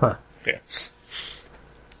 Huh. Yeah.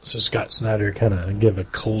 So Scott Snyder kind of gave a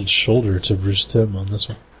cold shoulder to Bruce Timm on this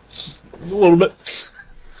one. A little bit.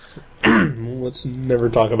 Let's never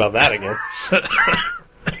talk about that again.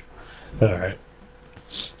 All right.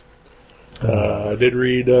 I did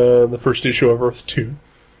read the first issue of Earth 2,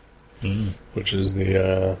 Mm. which is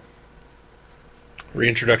the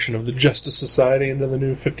reintroduction of the Justice Society into the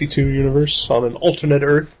new 52 universe on an alternate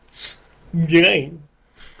Earth. Yay!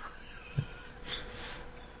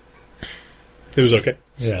 It was okay.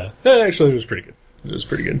 Yeah. Actually, it was pretty good. It was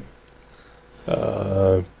pretty good.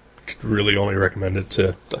 Could really only recommend it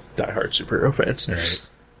to diehard superhero fans. Right.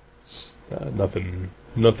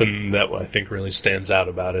 Nothing that I think really stands out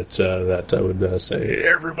about it that I would say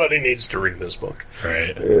everybody needs to read this book.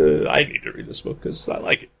 Right. I need to read this book because I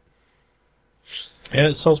like it. Yeah,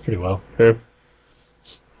 it sells pretty well. Yeah.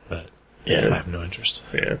 But, yeah, Yeah. I have no interest.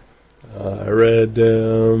 Yeah. I read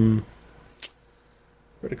a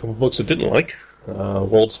couple books I didn't like.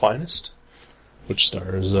 World's Finest, which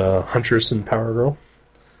stars Huntress and Power Girl,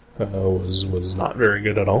 was not very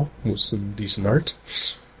good at all. With some decent art.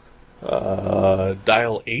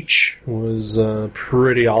 Dial H was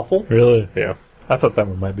pretty awful. Really? Yeah. I thought that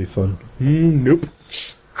one might be fun. Nope.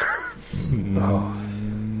 Oh.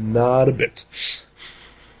 Not a bit.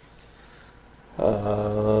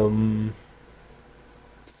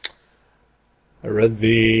 I read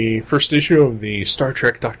the first issue of the Star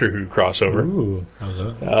Trek Doctor Who crossover. Ooh, how's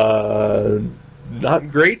that?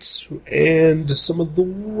 Not great, and some of the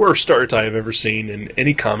worst art I have ever seen in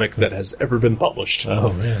any comic that has ever been published.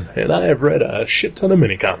 Oh, man. And I have read a shit ton of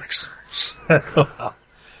mini-comics.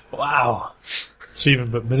 Wow. So you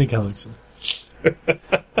even put mini comics in. Oh,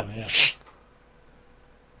 man.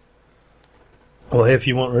 Well, hey, if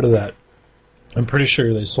you want rid of that, I'm pretty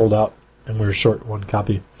sure they sold out and we're short one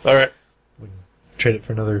copy. Alright, We can trade it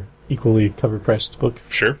for another equally cover-priced book.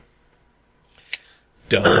 sure.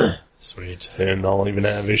 Done. Sweet. And I'll even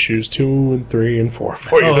have issues 2 and 3 and 4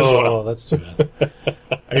 for you as well. Oh, that's too bad.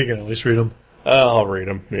 Are you going to at least read them? I'll read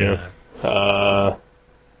them, yeah. But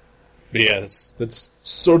yeah, that's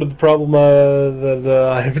sort of the problem that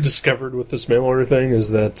I have discovered with this mail order thing is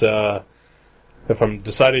that if I'm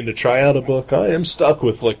deciding to try out a book, I am stuck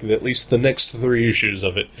with like at least the next 3 issues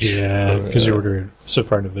of it. Yeah, because you ordered so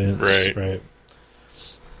far in advance. Right.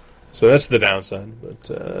 So that's the downside, but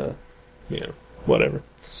whatever.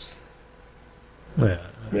 Yeah.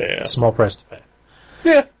 Yeah. Small price to pay.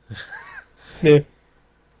 Yeah. Yeah.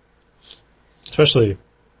 Especially,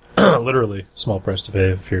 literally, small price to pay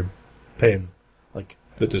if you're paying, like,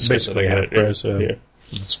 The discount basically that I half get, price. yeah.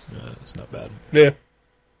 It's not bad. Yeah.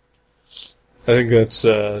 I think that's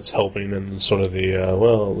it's helping, and sort of the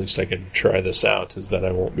well, at least I can try this out. Is that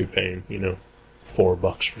I won't be paying $4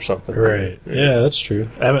 for something, Right. Yeah, that's true.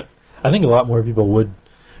 I think a lot more people would.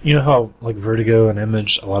 You know how, like, Vertigo and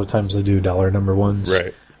Image, a lot of times they do dollar number ones?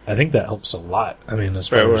 Right. I think that helps a lot. I mean, as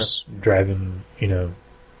far Right, as driving,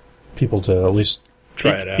 people to at least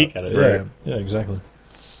Try it out. peek at it. Right. Yeah, exactly.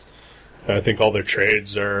 I think all their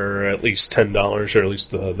trades are at least $10, or at least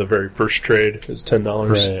the very first trade is $10.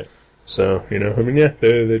 Right. So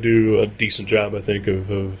they do a decent job, I think,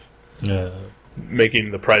 of Yeah. making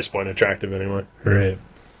the price point attractive anyway. Right.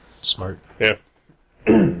 Smart. Yeah.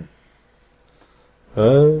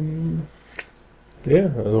 Yeah,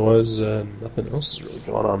 otherwise, nothing else is really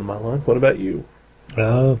going on in my life. What about you?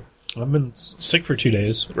 I've been sick for 2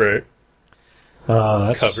 days. Right.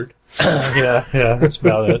 That's Covered. yeah, that's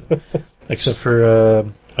about it. Except for,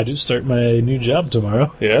 I do start my new job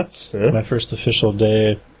tomorrow. Yeah? Yeah. My first official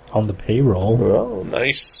day on the payroll. Oh,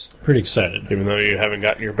 nice. Pretty excited. Even though you haven't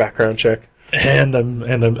gotten your background check. And I'm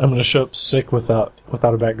going to show up sick without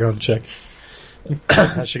a background check.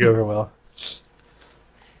 That should go over well.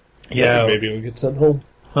 Yeah. Maybe we'll get sent home.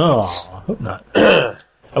 Oh, I hope not. I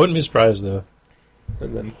wouldn't be surprised, though.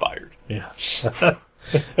 And then fired. Yeah.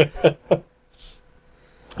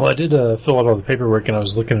 Well, I did fill out all the paperwork, and I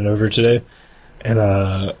was looking it over today.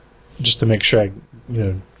 and just to make sure I,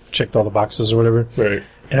 checked all the boxes or whatever. Right.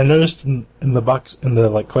 And I noticed in the box, in the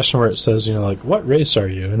like question where it says, what race are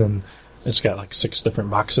you? And then it's got like 6 different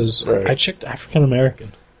boxes. Right. I checked African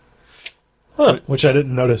American. Huh. Which I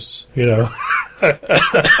didn't notice, It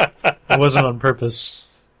wasn't on purpose.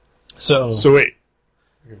 So wait.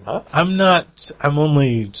 You're not? I'm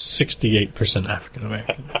only 68% African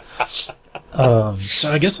American.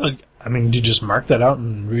 So I guess, do you just mark that out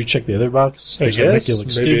and recheck the other box? I Does that make guess. you look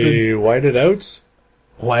Maybe stupid? white it out?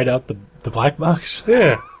 White out the black box?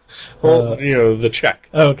 Yeah. Well, the check.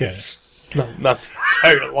 Okay. Not the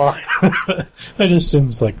entire line. That just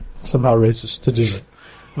seems like somehow racist to do it.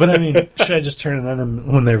 But should I just turn it on and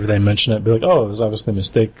whenever they mention it, be like, oh, it was obviously a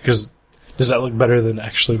mistake? Because does that look better than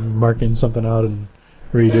actually marking something out and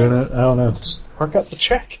redoing it? I don't know. Just mark out the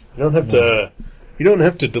check. You don't have to. You don't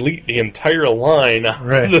have to delete the entire line off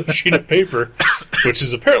Right. the sheet of paper, which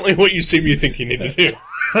is apparently what you seem to think you need to do.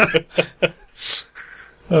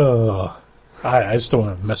 Oh, I just don't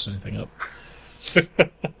want to mess anything up.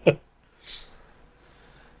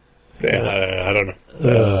 Yeah, I don't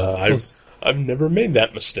know. I've never made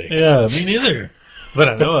that mistake. Yeah, me neither. But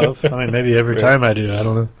I know of. Maybe every time I do. I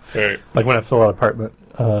don't know. Right. Like when I fill out apartment,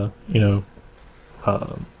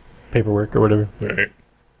 paperwork or whatever. Right.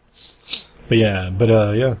 But yeah, I'm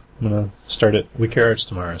gonna start at We Care Arts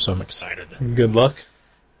tomorrow, so I'm excited. Good luck.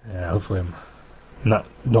 Yeah, hopefully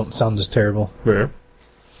don't sound as terrible. Yeah.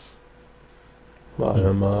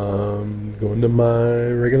 I'm going to my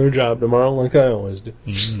regular job tomorrow, like I always do.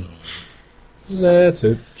 Mm. That's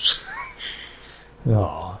it.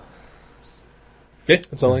 Aw. Yeah,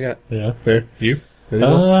 that's all I got. Yeah. There, you? Any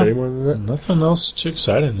more than that? Nothing else too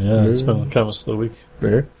exciting. Yeah, it's been kind of a slow week.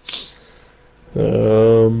 There.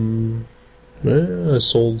 I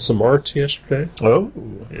sold some art yesterday. Oh,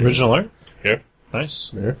 original art? Yeah.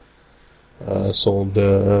 Nice. There. Sold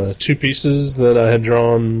 2 pieces that I had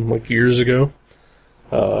drawn like years ago.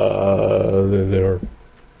 They were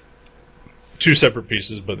 2 separate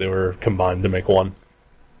pieces, but they were combined to make one.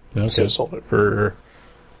 Okay. So I sold it for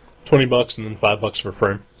 $20 and then $5 for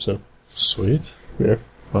frame. So Sweet. yeah,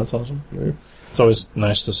 Well, that's awesome. yeah, It's always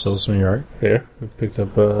nice to sell some of your art. yeah. I picked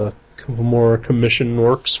up a couple more commission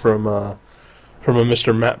works from a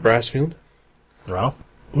Mr. Matt Brassfield, Wow.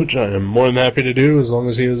 which I am more than happy to do as long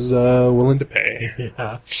as he is willing to pay.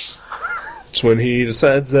 Yeah. It's when he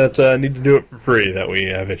decides that I need to do it for free that we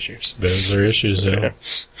have issues. Those are issues, yeah.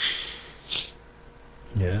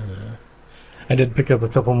 Yeah. I did pick up a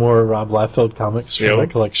couple more Rob Liefeld comics from my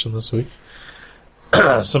collection this week.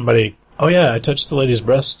 Somebody... Oh, yeah, I touched the lady's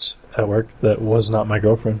breast at work that was not my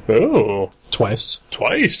girlfriend. Oh, Twice.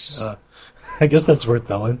 twice. I guess that's worth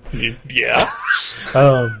telling. Yeah.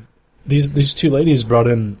 These 2 ladies brought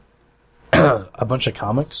in a bunch of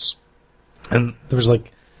comics. And there was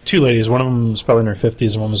like 2 ladies. One of them was probably in her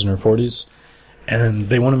 50s and one was in her 40s. And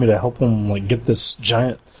they wanted me to help them like get this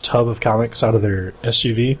giant tub of comics out of their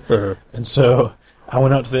SUV. Uh-huh. And so I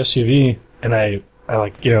went out to the SUV and I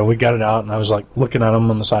we got it out and I was like looking at them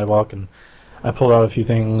on the sidewalk and I pulled out a few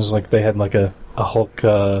things. Like they had like a Hulk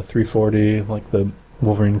 340, like the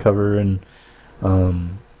Wolverine cover, and the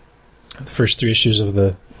first 3 issues of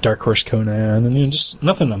the Dark Horse Conan, and just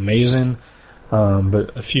nothing amazing.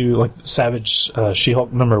 But a few like Savage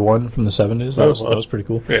She-Hulk #1 from the 70s. That was pretty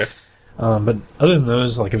cool. Yeah. But other than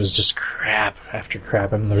those, like it was just crap after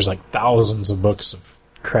crap, and there was like thousands of books of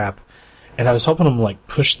crap. And I was helping them like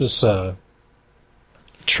push this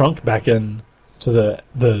trunk back in to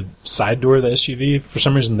the side door of the SUV. For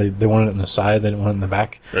some reason, they wanted it in the side; they didn't want it in the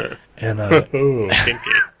back. Yeah. And Oh, kinky.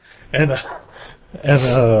 and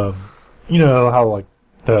you know how like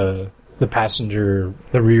the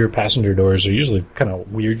rear passenger doors are usually kind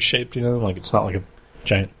of weird shaped, like it's not like a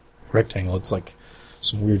giant rectangle, it's like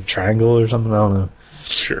some weird triangle or something, I don't know.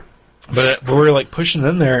 Sure. But we're like pushing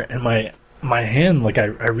in there, and my hand, like I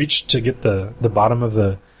reached to get the bottom of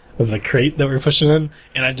the crate that we're pushing in,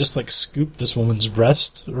 and I just like scooped this woman's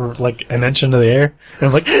breast like an inch into the air, and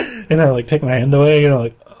I'm like, and I like take my hand away,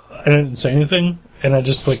 like I didn't say anything, and I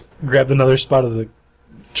just like grabbed another spot of the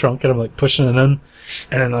trunk, and I'm like pushing it in,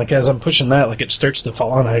 and then like as I'm pushing that, like it starts to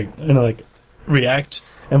fall, and I like react,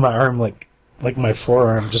 and my arm like my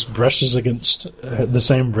forearm just brushes against the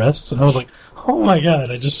same breast, and I was like, oh my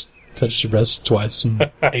god, I just touched your breast twice in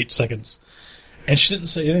 8 seconds. And she didn't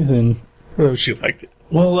say anything. Oh, she liked it.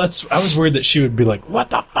 Well, I was worried that she would be like, what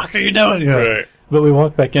the fuck are you doing? Right. But we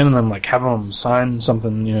walked back in, and I'm like having them sign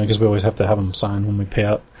something, because we always have to have them sign when we pay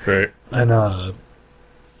out. Right. And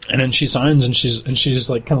then she signs, and she's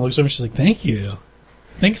like kind of looks over, she's like, thank you.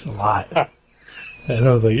 Thanks a lot. And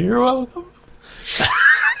I was like, you're welcome.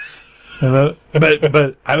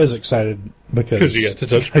 But I was excited because you got to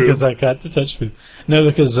touch Boo. because I got to touch Boo. No,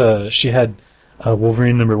 because she had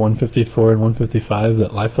Wolverine number 154 and 155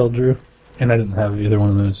 that Liefeld drew, and I didn't have either one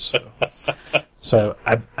of those. So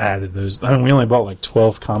I added those. I mean, we only bought like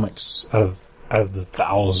 12 comics out of the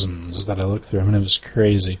thousands that I looked through. I mean, it was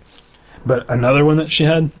crazy. But another one that she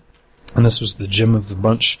had, and this was the gem of the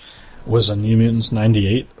bunch, was a New Mutants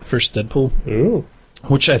 98 first Deadpool. Ooh,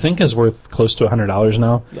 Which I think is worth close to $100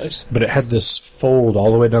 now. nice. But it had this fold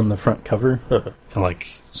all the way down the front cover. Uh-huh. And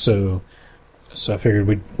so I figured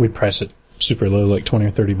we'd price it super low, like $20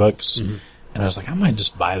 or $30. Mhm. And I was like, I might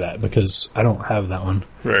just buy that because I don't have that one.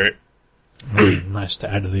 Right. It'd be nice to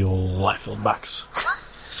add to the old Liefeld box.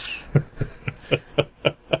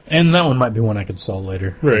 And that one might be one I could sell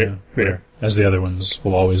later. Right, yeah. where- As the other ones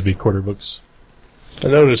will always be quarter books. I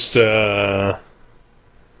noticed on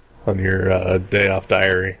your day off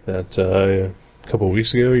diary that a couple of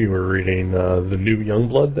weeks ago you were reading the new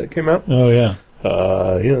Youngblood that came out. Oh, yeah.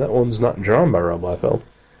 That one's not drawn by Rob Liefeld.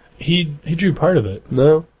 He drew part of it.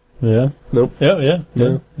 No, Yeah. nope, Yeah.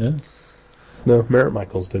 No. Yeah. no. Merritt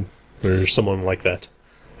Michaels did, or someone like that.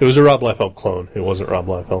 It was a Rob Liefeld clone. It wasn't Rob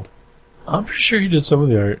Liefeld. I'm pretty sure he did some of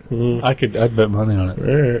the art. I'd bet money on it.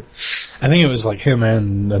 Right. I think it was like him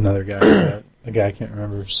and another guy. A guy I can't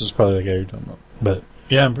remember. This is probably the guy you're talking about. But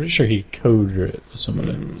yeah, I'm pretty sure he co-drew it with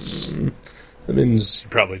somebody. That means he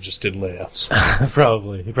probably just did layouts.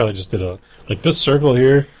 Probably. He probably just did like this circle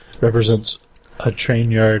here represents a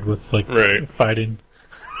train yard with like Right. fighting.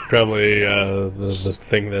 Probably the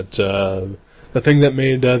thing that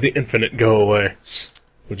made the Infinite go away,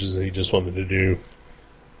 which is he just wanted to do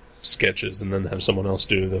sketches and then have someone else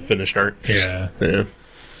do the finished art. Yeah. Yeah.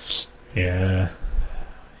 Yeah.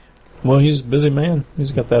 Well, he's a busy man.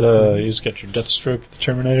 He's got that, he's got your Deathstroke, the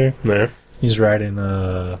Terminator. There. He's writing,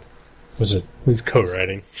 was it He's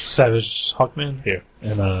co-writing. Savage Hawkman? Yeah.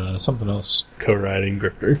 And, something else. Co-writing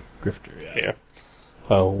Grifter. Grifter, Yeah.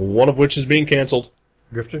 One of which is being canceled.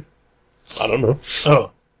 Grifter? I don't know.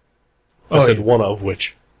 Oh. I said yeah. one of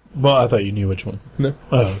which. Well, I thought you knew which one. No.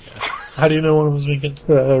 Oh, okay. How do you know one of them was being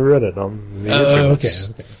canceled? I read it on the Okay,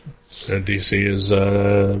 internet. okay. DC is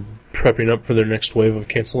prepping up for their next wave of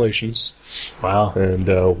cancellations. Wow. And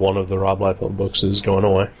one of the Rob Liefeld books is going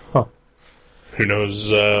away. Huh. Who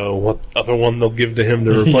knows what other one they'll give to him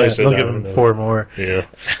to replace it. They'll I give don't him know. 4 more. Yeah.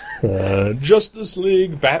 Justice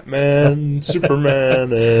League, Batman,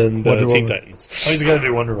 Superman, and Wonder Teen Woman. Titans. Oh, he's got to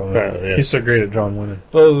do Wonder Woman. Yeah. He's so great at drawing women.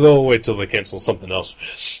 Well, they'll wait till they cancel something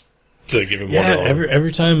else to give him Yeah, Wonder Woman.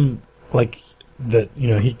 every time, like, that,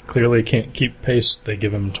 he clearly can't keep pace, they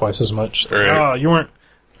give him twice as much. Right. Oh, you weren't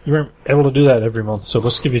able to do that every month, so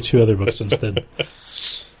let's give you 2 other books instead.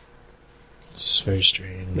 It's just very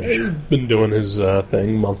strange. He's been doing his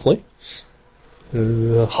thing monthly.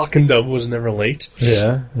 Hawk and Dove was never late.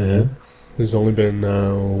 Yeah. There's only been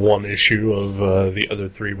one issue of the other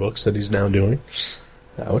 3 books that he's now doing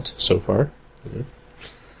out so far.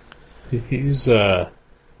 Yeah.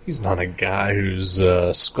 He's not a guy who's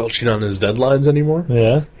squelching on his deadlines anymore.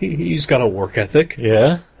 Yeah. He's got a work ethic.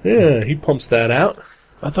 Yeah. Yeah, he pumps that out.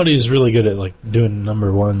 I thought he was really good at, like, doing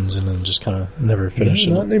number 1s and then just kind of never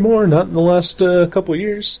finishing Not it. anymore. Not in the last couple of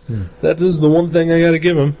years. That is the one thing I got to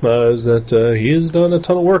give him is that he has done a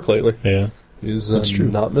ton of work lately. Yeah. He's That's true.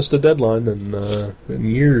 not missed a deadline in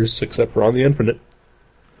years, except for on the Infinite.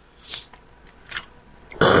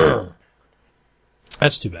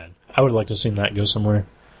 That's too bad. I would like to have seen that go somewhere.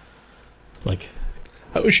 Like,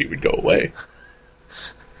 I wish he would go away.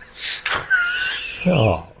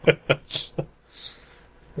 oh.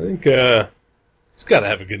 I think he's got to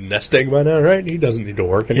have a good nest egg by now, right? He doesn't need to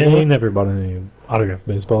work Yeah, anymore. he never bought any autographed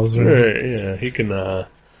baseballs or anything. Right, yeah,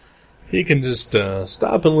 he can just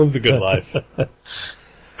stop and live the good life.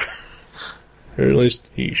 Or at least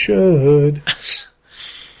he should.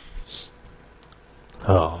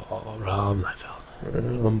 Oh, Rob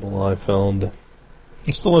Liefeld. Humble Liefeld.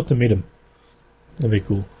 I'd still love to meet him. That'd be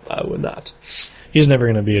cool. I would not. He's never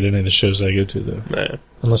going to be at any of the shows I go to, though. Nah.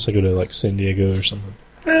 Unless I go to, like, San Diego or something.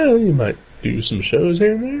 Well, you might do some shows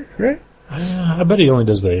here and there, right? I bet he only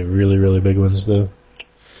does the really, really big ones, though.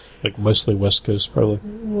 Like, mostly West Coast, probably.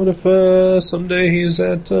 What if someday he's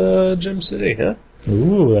at Gem City, huh?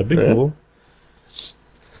 Ooh, that'd be Yeah. cool.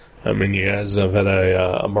 I mean, you guys have had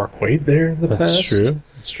a Mark Waid there in the That's past. true.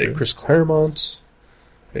 That's A true. Chris Claremont.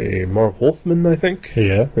 A Marv Wolfman, I think.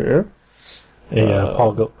 Yeah. Yeah. Yeah,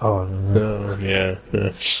 Paul oh, no. Oh, yeah.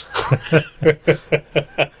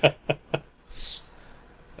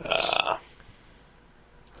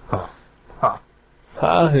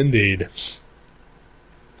 Indeed.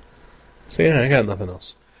 So yeah, I got nothing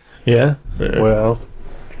else. Yeah? Yeah. Well,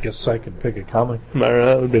 guess I could pick a comic.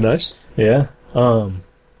 That would be nice. Yeah. I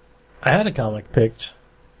had a comic picked,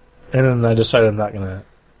 and then I decided I'm not going to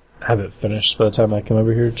have it finished by the time I come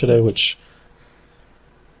over here today, which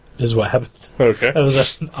is what happened. Okay. That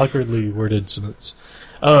was an awkwardly worded sentence.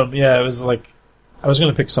 Yeah, it was like, I was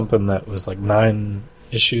going to pick something that was like 9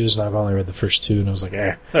 issues, and I've only read the first 2, and I was like,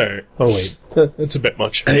 Alright. oh wait. It's a bit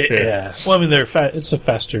much. Yeah. Well, I mean, it's a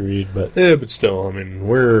faster read, but... Yeah, but still, I mean,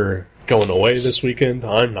 we're going away this weekend.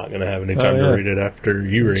 I'm not going to have any time to read it after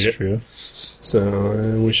you read it. True.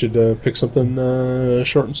 So we should pick something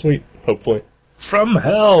short and sweet, hopefully. From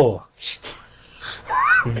Hell!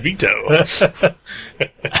 Veto.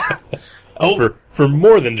 For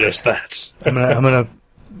more than just that. I'm gonna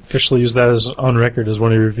officially use that as on record as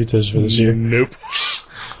one of your vetoes for this year. Nope.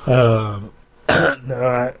 No,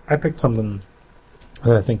 I picked something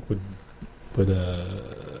that I think would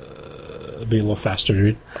be a little faster to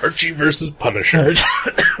read. Archie versus Punisher.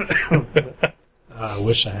 I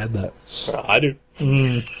wish I had that. I do.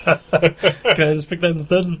 Can I just pick that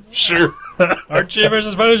instead? Sure. Archie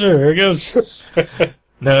versus Punisher. Here it goes.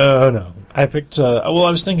 No. I picked. I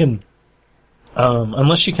was thinking.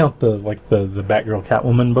 Unless you count the Batgirl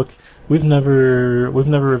Catwoman book, we've never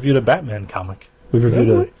reviewed a Batman comic. We've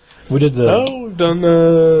reviewed we did the we've done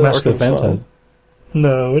Mask of Arkham the Phantasm. Asylum.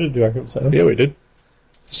 No, we didn't do Arkham Asylum. Yeah, we did.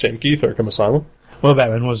 Sam Keith, Arkham Asylum. Well,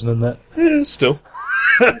 Batman wasn't in that. Yeah, still.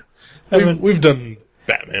 We've done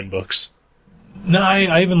Batman books. No,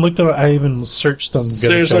 I even looked up. I even searched on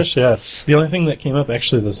Gutter Seriously? Trash. Yeah, the only thing that came up,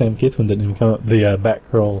 actually, the Sam Keith one didn't even come up. The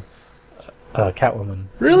Batgirl, Catwoman.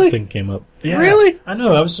 Really? Thing came up. Yeah, Really? I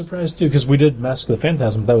know. I was surprised too because we did Mask of the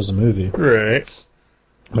Phantasm. But that was a movie. Right.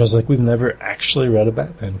 But I was like, we've never actually read a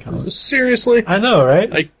Batman comic. Seriously? I know,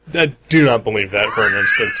 right? I do not believe that for an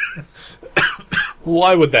instant.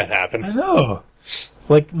 Why would that happen? I know.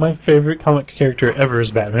 Like, my favorite comic character ever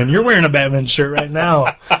is Batman. You're wearing a Batman shirt right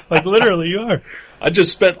now. Like, literally, you are. I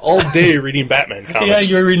just spent all day reading Batman comics. Yeah,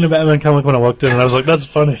 you were reading a Batman comic when I walked in, and I was like, that's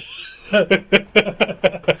funny.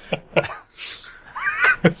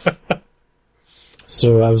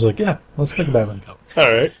 So I was like, yeah, let's pick a Batman comic.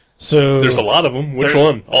 Alright. So There's a lot of them. Which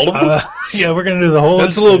one? All of them? Yeah, we're going to do the whole...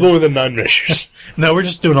 That's a little more than 9 measures. No, we're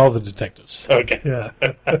just doing all the detectives. Okay. Yeah.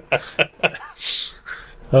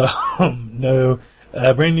 No.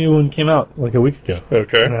 A brand new one came out like a week ago.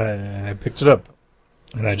 Okay. And I picked it up.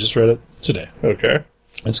 And I just read it today. Okay.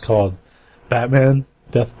 It's called Batman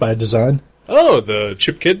Death by Design. Oh, the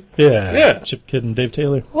Chip Kid? Yeah. Yeah. Chip Kidd and Dave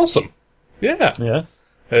Taylor. Awesome. Yeah. Yeah.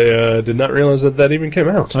 I did not realize that even came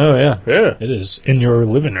out. Oh, yeah. Yeah. It is in your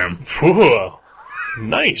living room. Whoa.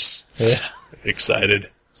 Nice. Yeah. Excited.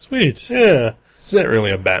 Sweet. Yeah. It's not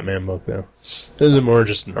really a Batman book, though. This is more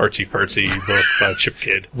just an artsy-fartsy book by Chip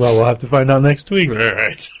Kid. Well, we'll have to find out next week.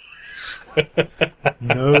 Alright.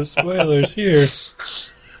 No spoilers here.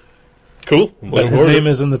 Cool. But his name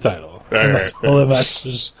is in the title. All And that's right. all that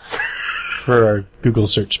matters for our Google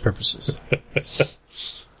search purposes.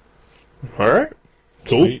 Alright.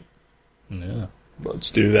 Cool. Sweet. Yeah. Let's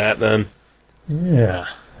do that, then. Yeah.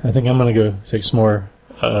 I think I'm going to go take some more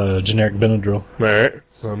generic Benadryl. Alright.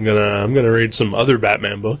 I'm gonna read some other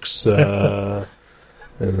Batman books, and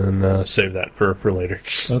then save that for later.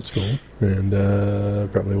 That's cool. And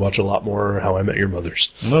probably watch a lot more How I Met Your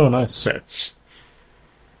Mothers. Oh, nice. Yeah.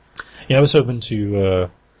 Yeah, I was hoping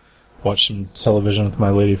to watch some television with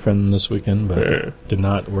my lady friend this weekend, but it did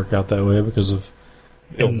not work out that way because of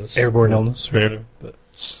airborne illness. Yeah. But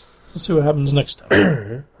let's see what happens next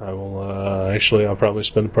time. I will, I'll probably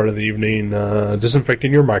spend part of the evening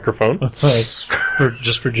disinfecting your microphone. That's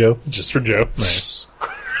just for Joe. Just for Joe. Nice.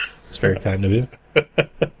 It's very kind of you.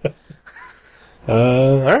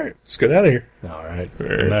 Alright, let's get out of here. All right.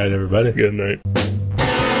 Good night, everybody. Good night.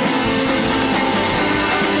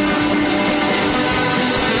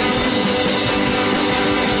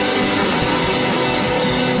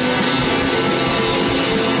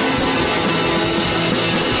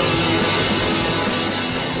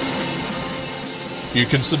 You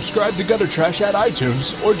can subscribe to Gutter Trash at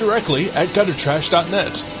iTunes or directly at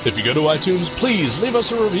guttertrash.net. If you go to iTunes, please leave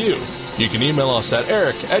us a review. You can email us at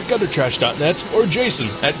eric@guttertrash.net or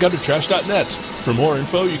jason@guttertrash.net. For more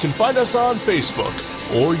info, you can find us on Facebook,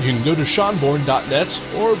 or you can go to seanborn.net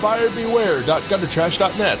or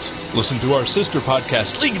buyerbeware.guttertrash.net. Listen to our sister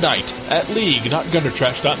podcast, League Night, at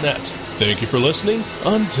league.guttertrash.net. Thank you for listening.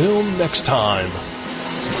 Until next time.